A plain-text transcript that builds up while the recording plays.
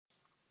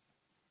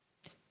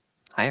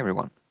Hi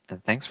everyone,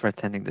 and thanks for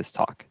attending this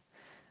talk.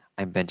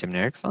 I'm Benjamin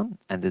Eriksson,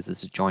 and this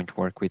is a joint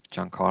work with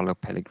Giancarlo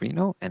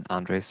Pellegrino and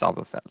Andre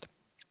Sabelfeld.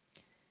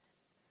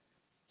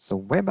 So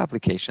web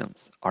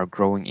applications are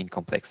growing in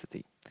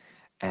complexity,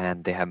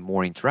 and they have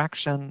more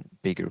interaction,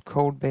 bigger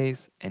code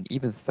base, and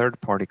even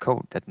third-party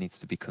code that needs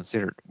to be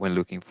considered when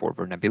looking for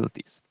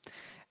vulnerabilities.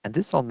 And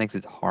this all makes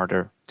it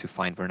harder to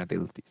find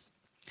vulnerabilities.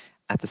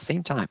 At the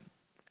same time,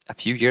 a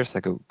few years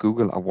ago,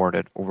 Google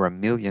awarded over $1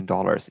 million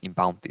in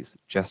bounties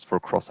just for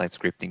cross-site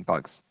scripting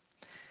bugs.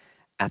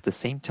 At the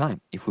same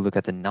time, if we look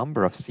at the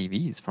number of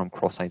CVs from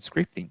cross-site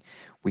scripting,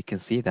 we can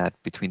see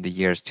that between the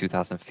years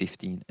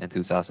 2015 and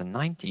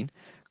 2019,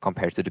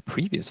 compared to the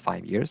previous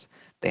 5 years,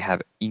 they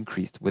have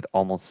increased with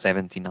almost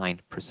 79%.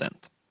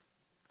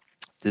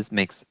 This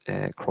makes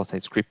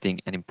cross-site scripting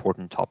an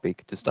important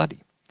topic to study.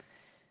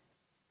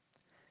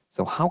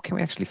 So how can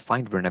we actually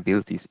find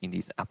vulnerabilities in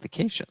these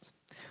applications?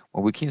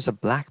 Well, we can use a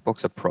black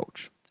box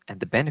approach. And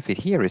the benefit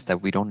here is that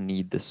we don't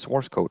need the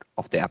source code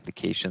of the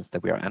applications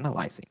that we are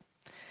analyzing.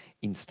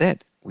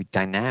 Instead, we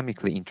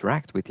dynamically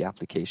interact with the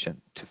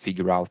application to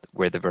figure out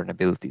where the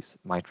vulnerabilities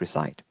might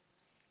reside.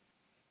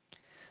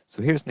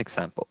 So here's an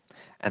example.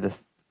 And the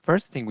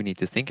first thing we need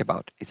to think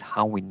about is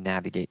how we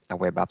navigate a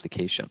web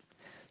application.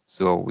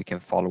 So we can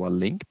follow a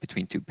link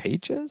between two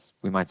pages.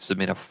 We might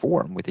submit a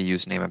form with a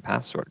username and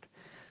password.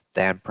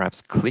 Then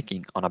perhaps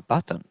clicking on a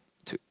button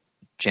to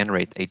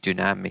generate a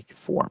dynamic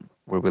form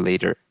where we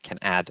later can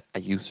add a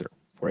user,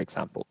 for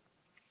example.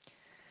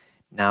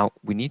 Now,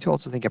 we need to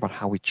also think about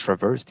how we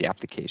traverse the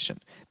application,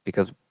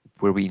 because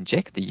where we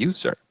inject the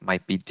user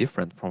might be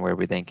different from where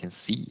we then can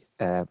see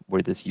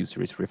where this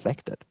user is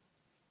reflected.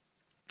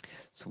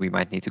 So we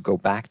might need to go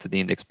back to the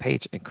index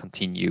page and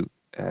continue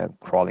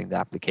crawling the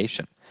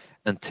application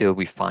until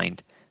we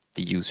find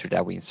the user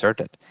that we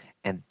inserted.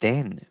 And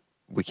then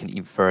we can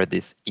infer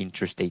this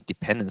interstate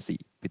dependency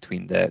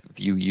between the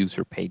view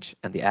user page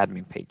and the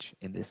admin page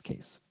in this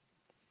case.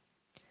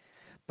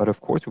 But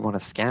of course, we want a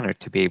scanner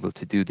to be able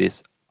to do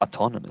this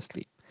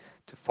autonomously,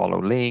 to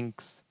follow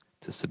links,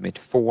 to submit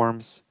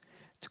forms,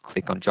 to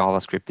click on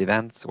JavaScript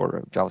events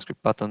or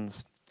JavaScript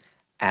buttons,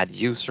 add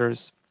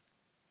users,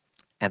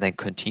 and then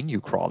continue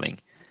crawling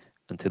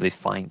until it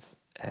finds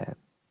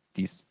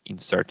these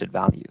inserted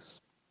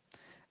values.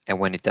 And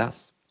when it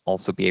does,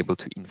 also be able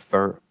to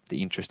infer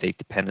the interstate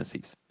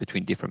dependencies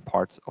between different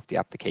parts of the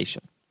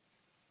application.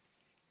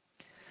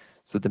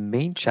 So the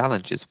main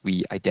challenges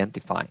we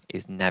identify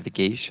is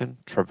navigation,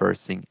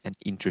 traversing, and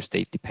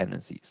interstate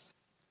dependencies.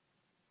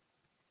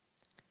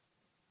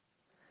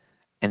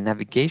 And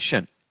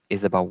navigation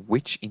is about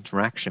which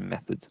interaction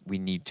methods we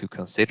need to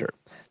consider.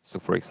 So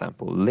for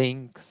example,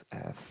 links,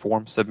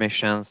 form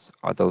submissions,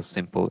 are those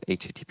simple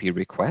HTTP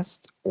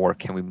requests, or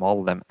can we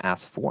model them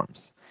as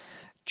forms?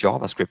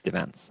 JavaScript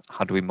events,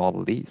 how do we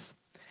model these?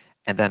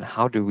 And then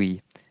how do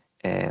we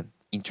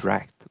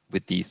interact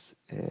with these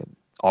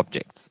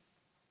objects?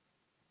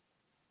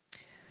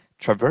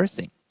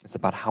 Traversing is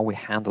about how we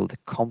handle the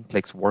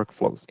complex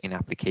workflows in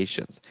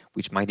applications,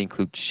 which might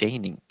include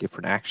chaining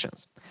different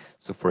actions.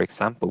 So for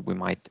example, we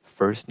might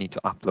first need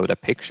to upload a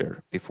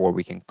picture before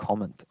we can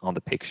comment on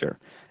the picture.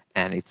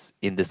 And it's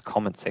in this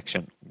comment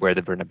section where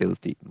the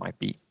vulnerability might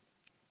be.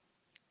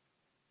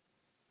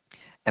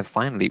 And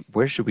finally,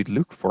 where should we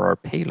look for our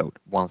payload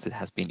once it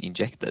has been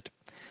injected?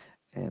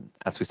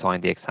 As we saw in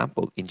the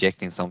example,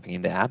 injecting something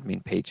in the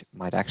admin page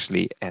might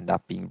actually end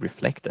up being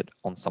reflected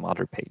on some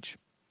other page.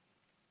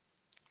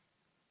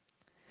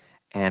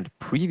 And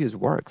previous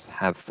works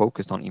have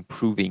focused on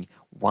improving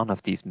one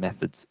of these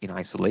methods in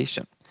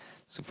isolation.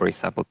 So for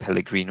example,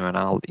 Pellegrino and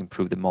al.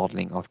 Improved the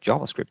modeling of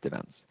JavaScript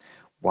events,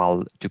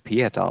 while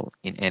Dupé et al.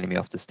 In Enemy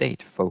of the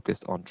State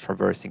focused on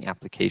traversing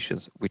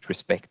applications with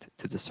respect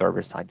to the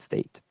server-side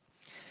state.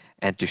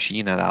 And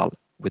Duchenne et al.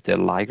 With the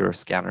Liger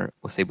scanner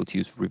was able to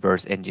use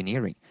reverse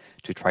engineering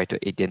to try to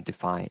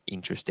identify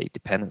interstate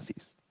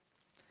dependencies.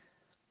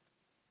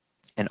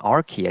 And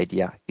our key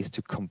idea is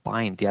to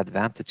combine the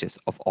advantages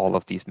of all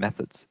of these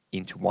methods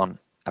into one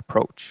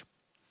approach.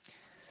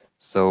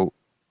 So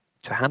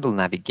to handle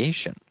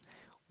navigation,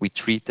 we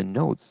treat the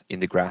nodes in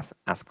the graph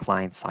as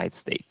client-side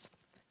states,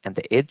 and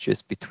the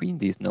edges between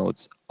these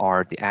nodes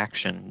are the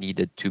action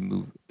needed to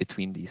move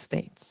between these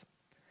states.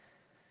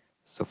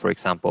 So for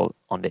example,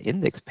 on the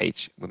index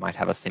page, we might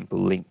have a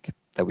simple link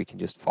that we can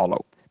just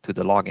follow to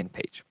the login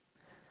page.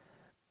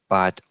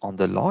 But on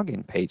the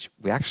login page,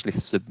 we actually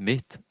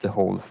submit the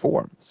whole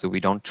form. So we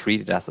don't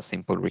treat it as a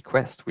simple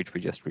request, which we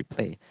just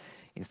replay.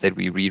 Instead,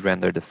 we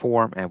re-render the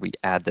form and we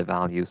add the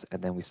values,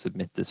 and then we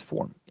submit this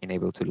form,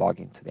 enabled to log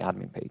into the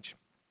admin page.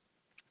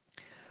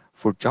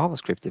 For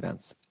JavaScript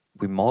events,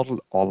 we model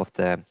all of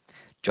the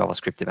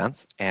JavaScript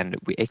events and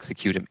we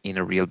execute them in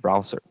a real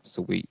browser.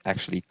 So we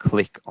actually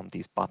click on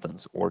these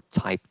buttons or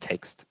type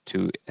text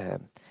to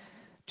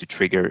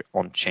trigger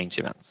on change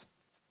events.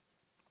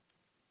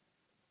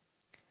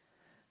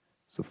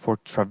 So for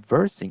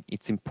traversing,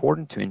 it's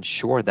important to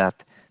ensure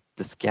that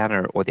the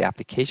scanner or the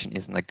application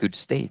is in a good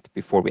state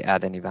before we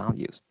add any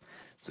values.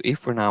 So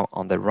if we're now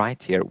on the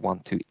right here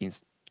want to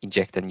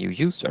inject a new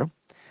user,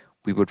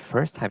 we would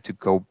first have to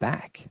go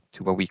back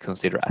to what we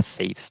consider a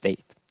safe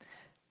state.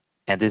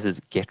 And this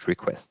is GET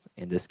request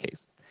in this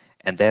case.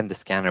 And then the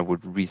scanner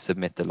would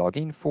resubmit the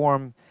login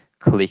form,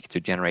 click to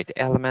generate the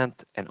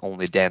element, and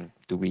only then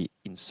do we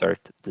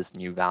insert this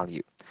new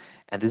value.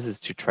 And this is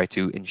to try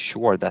to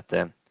ensure that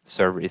the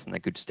server is in a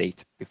good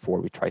state before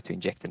we try to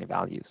inject any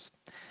values.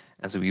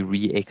 And so we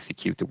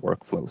re-execute the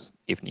workflows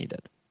if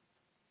needed.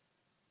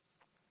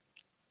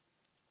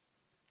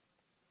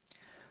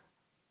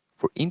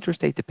 For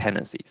interstate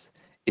dependencies,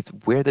 it's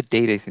where the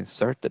data is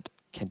inserted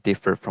can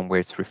differ from where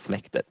it's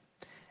reflected.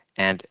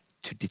 And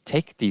to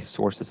detect these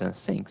sources and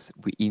sinks,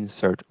 we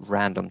insert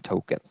random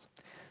tokens.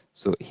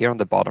 So here on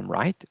the bottom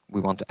right,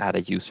 we want to add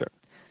a user.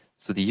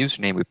 So the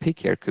username we pick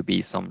here could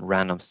be some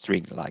random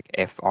string like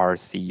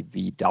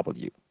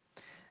FRCVW.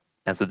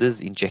 And so this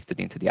is injected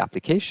into the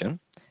application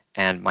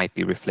and might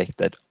be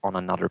reflected on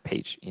another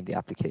page in the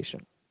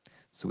application.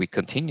 So we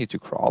continue to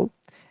crawl,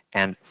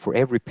 and for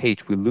every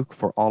page we look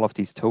for all of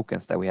these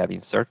tokens that we have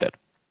inserted.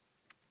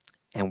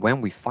 And when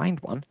we find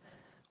one,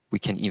 we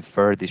can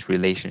infer this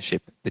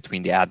relationship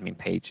between the admin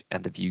page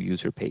and the view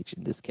user page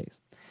in this case.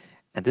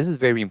 And this is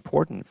very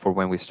important for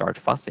when we start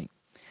fuzzing,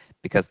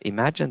 because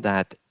imagine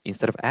that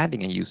instead of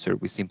adding a user,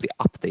 we simply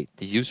update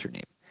the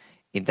username.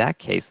 In that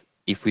case,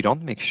 if we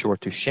don't make sure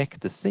to check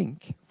the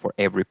sync for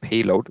every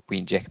payload we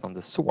inject on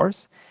the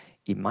source,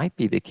 it might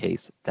be the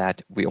case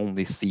that we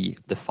only see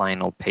the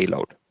final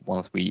payload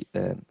once we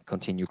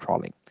continue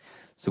crawling.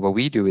 So what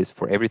we do is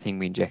for everything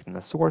we inject in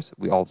the source,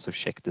 we also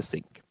check the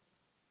sync.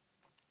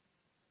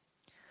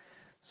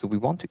 So we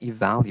want to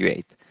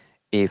evaluate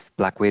if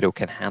Black Widow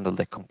can handle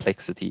the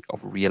complexity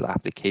of real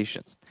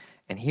applications.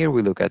 And here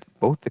we look at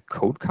both the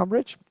code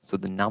coverage, so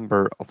the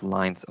number of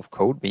lines of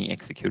code being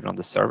executed on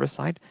the server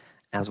side,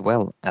 as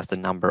well as the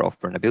number of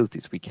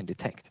vulnerabilities we can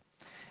detect.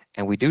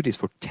 And we do this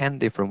for 10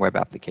 different web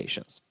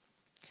applications.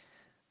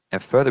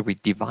 And further, we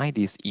divide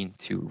these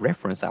into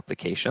reference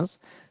applications.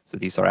 So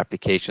these are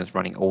applications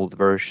running old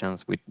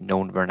versions with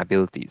known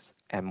vulnerabilities,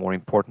 and more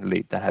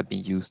importantly, that have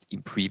been used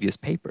in previous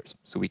papers,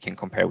 so we can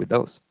compare with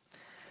those.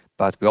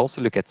 But we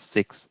also look at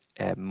 6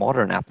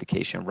 modern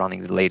applications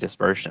running the latest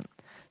version.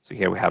 So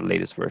here we have the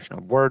latest version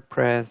of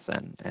WordPress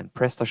and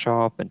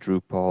PrestaShop and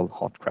Drupal,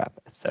 Hotcrap,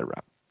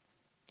 etc.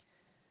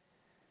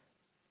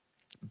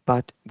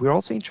 But we're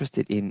also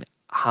interested in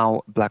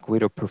how Black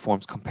Widow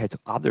performs compared to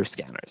other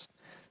scanners.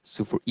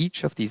 So for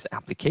each of these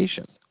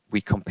applications,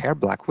 we compare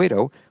Black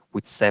Widow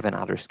with 7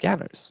 other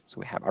scanners. So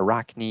we have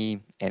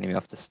Arachne, Enemy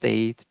of the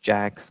State,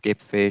 Jack,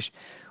 Skipfish.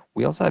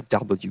 We also have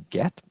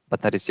wget,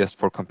 but that is just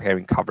for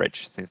comparing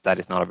coverage, since that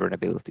is not a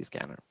vulnerability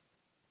scanner.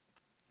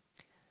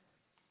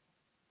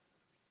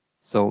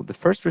 So the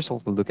first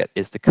result we'll look at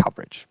is the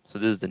coverage. So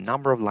this is the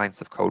number of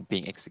lines of code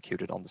being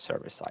executed on the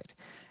server side.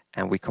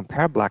 And we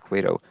compare Black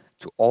Widow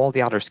to all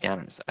the other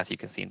scanners, as you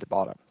can see in the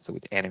bottom. So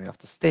with Enemy of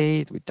the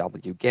State, with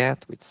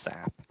wget, with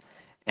SAP.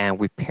 And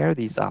we pair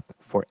these up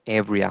for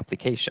every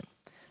application.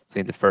 So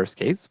in the first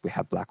case, we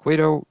have Black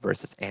Widow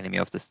versus Enemy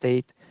of the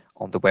State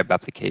on the web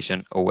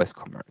application OS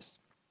Commerce.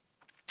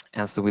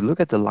 And so we look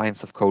at the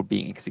lines of code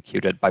being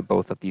executed by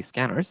both of these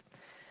scanners,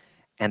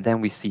 and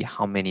then we see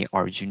how many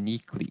are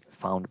uniquely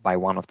found by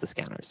one of the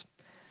scanners.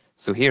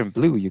 So here in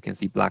blue, you can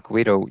see Black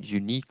Widow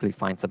uniquely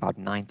finds about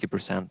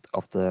 90%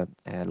 of the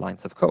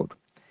lines of code.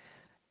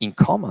 In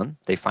common,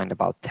 they find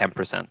about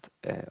 10%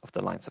 of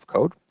the lines of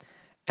code.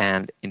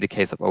 And in the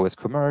case of OS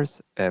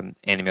Commerce,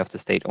 Enemy of the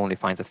State only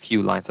finds a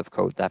few lines of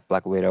code that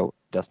Black Widow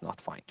does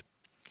not find.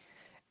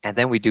 And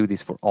then we do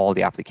this for all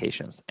the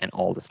applications and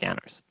all the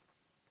scanners.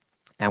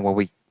 And what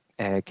we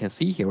can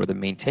see here, or the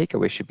main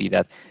takeaway should be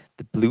that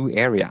the blue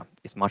area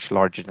is much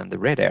larger than the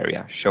red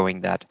area,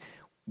 showing that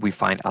we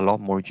find a lot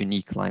more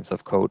unique lines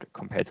of code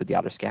compared to the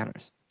other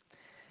scanners.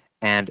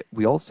 And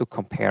we also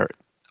compare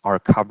our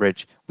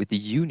coverage with the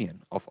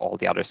union of all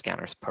the other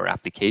scanners per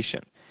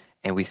application.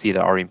 And we see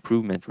that our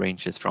improvement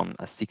ranges from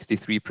a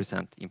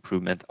 63%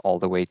 improvement all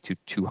the way to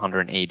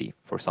 280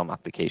 for some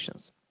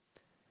applications.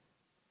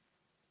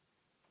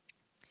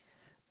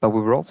 But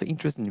we were also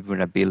interested in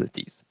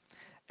vulnerabilities.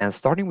 And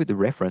starting with the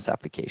reference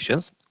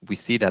applications, we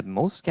see that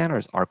most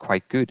scanners are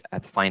quite good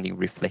at finding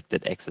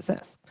reflected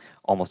XSS.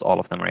 Almost all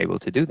of them are able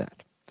to do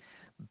that.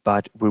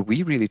 But where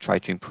we really try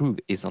to improve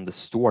is on the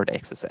stored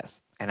XSS.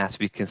 And as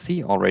we can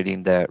see already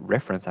in the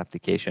reference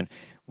application,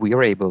 we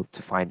are able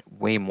to find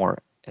way more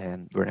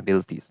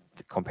vulnerabilities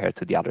compared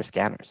to the other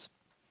scanners.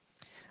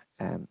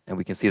 And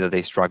we can see that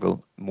they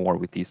struggle more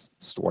with these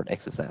stored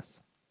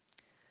XSS.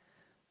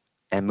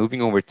 And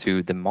moving over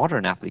to the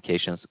modern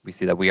applications, we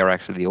see that we are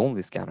actually the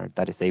only scanner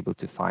that is able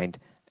to find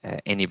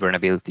any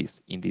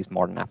vulnerabilities in these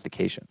modern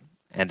applications.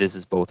 And this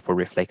is both for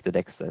reflected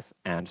XSS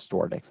and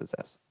stored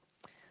XSS.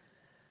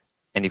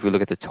 And if we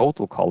look at the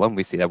total column,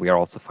 we see that we are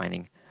also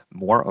finding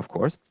more, of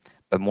course.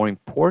 But more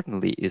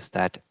importantly is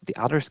that the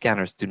other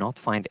scanners do not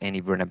find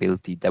any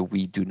vulnerability that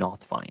we do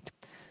not find.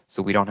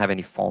 So we don't have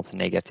any false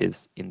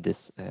negatives in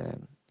this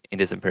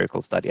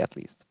empirical study, at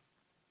least.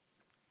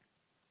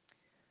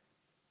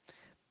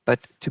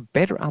 But to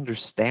better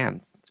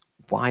understand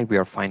why we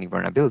are finding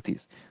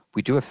vulnerabilities,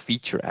 we do a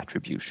feature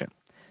attribution.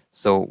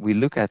 So we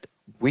look at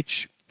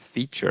which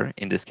feature,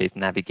 in this case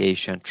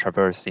navigation,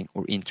 traversing,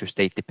 or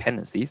interstate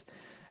dependencies,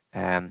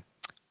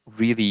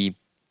 really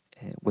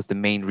was the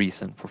main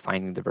reason for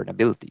finding the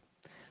vulnerability.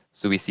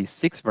 So we see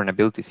 6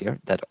 vulnerabilities here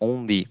that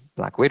only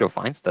Black Widow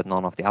finds, that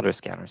none of the other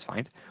scanners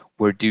find,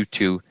 were due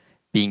to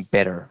being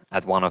better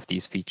at one of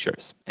these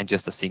features and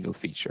just a single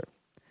feature.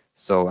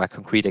 So a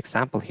concrete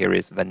example here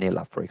is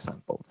vanilla, for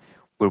example,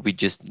 where we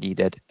just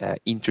needed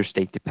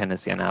interstate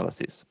dependency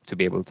analysis to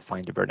be able to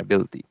find the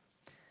vulnerability.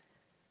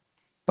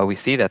 But we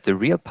see that the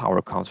real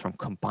power comes from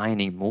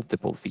combining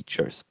multiple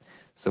features.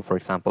 So for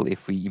example,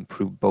 if we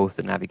improve both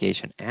the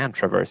navigation and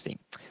traversing,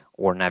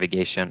 or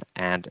navigation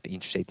and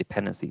interstate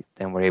dependency,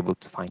 then we're able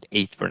to find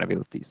 8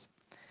 vulnerabilities.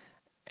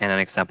 And an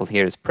example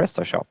here is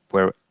PrestaShop,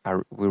 where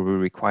we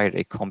required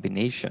a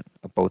combination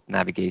of both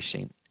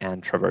navigation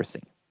and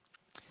traversing.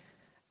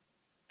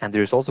 And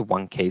there's also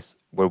one case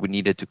where we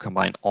needed to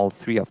combine all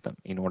 3 of them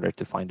in order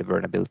to find a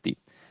vulnerability.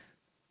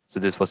 So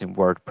this was in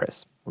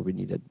WordPress, where we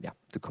needed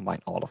to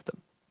combine all of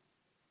them.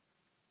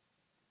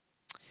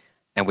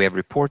 And we have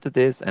reported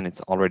this, and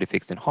it's already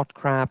fixed in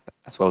Hotcrap,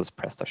 as well as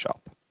PrestaShop.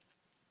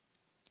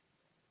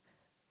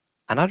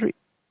 Another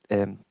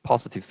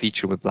positive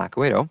feature with Black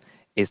Widow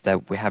is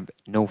that we have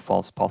no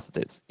false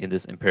positives in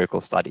this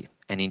empirical study,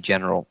 and in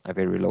general, a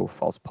very low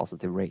false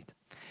positive rate.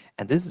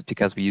 And this is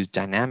because we use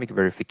dynamic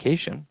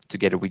verification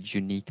together with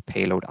unique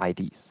payload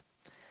IDs.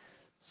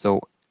 So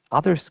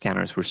other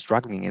scanners were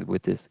struggling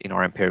with this in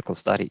our empirical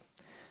study.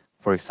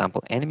 For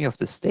example, Enemy of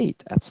the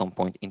State at some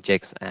point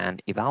injects an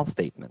eval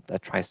statement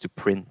that tries to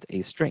print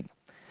a string,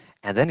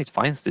 and then it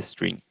finds this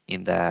string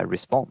in the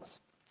response.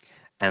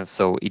 And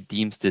so it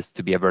deems this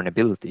to be a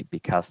vulnerability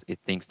because it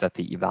thinks that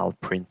the eval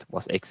print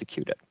was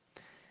executed.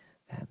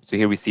 So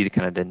here we see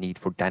the need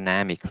for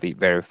dynamically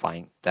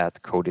verifying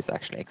that code is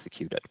actually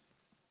executed.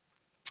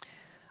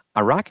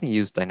 Arachne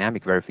used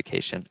dynamic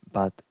verification,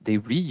 but they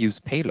reuse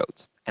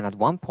payloads. And at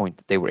one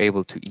point, they were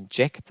able to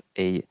inject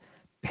a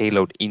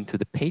payload into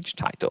the page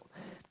title.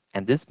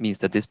 And this means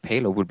that this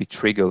payload would be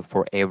triggered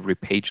for every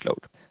page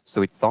load.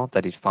 So it thought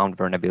that it found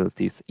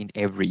vulnerabilities in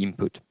every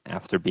input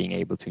after being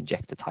able to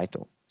inject the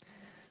title.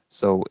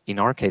 So in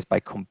our case,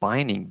 by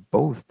combining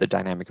both the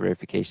dynamic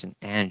verification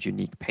and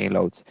unique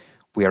payloads,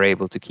 we are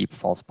able to keep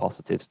false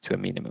positives to a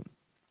minimum.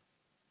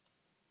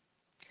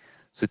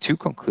 So to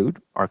conclude,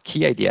 our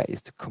key idea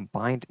is to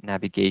combine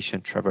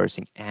navigation,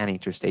 traversing, and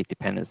interstate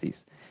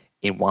dependencies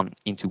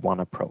into one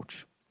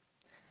approach.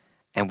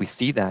 And we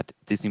see that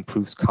this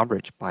improves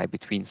coverage by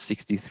between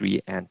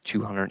 63 and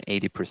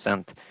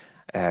 280%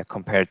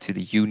 compared to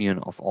the union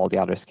of all the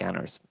other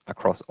scanners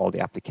across all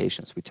the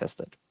applications we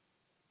tested.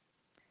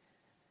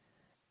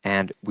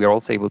 And we are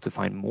also able to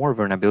find more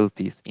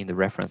vulnerabilities in the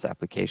reference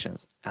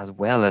applications, as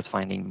well as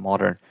finding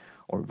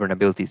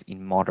vulnerabilities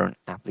in modern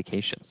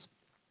applications.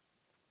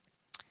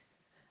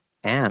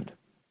 And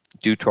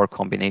due to our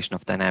combination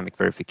of dynamic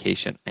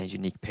verification and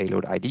unique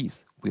payload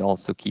IDs, we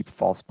also keep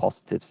false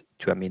positives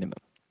to a minimum.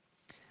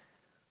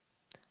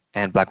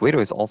 And Black Widow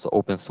is also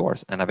open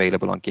source and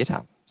available on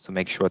GitHub, so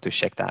make sure to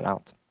check that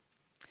out.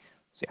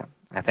 So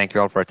I thank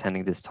you all for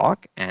attending this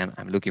talk, and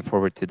I'm looking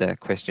forward to the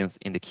questions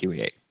in the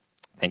Q&A.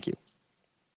 Thank you.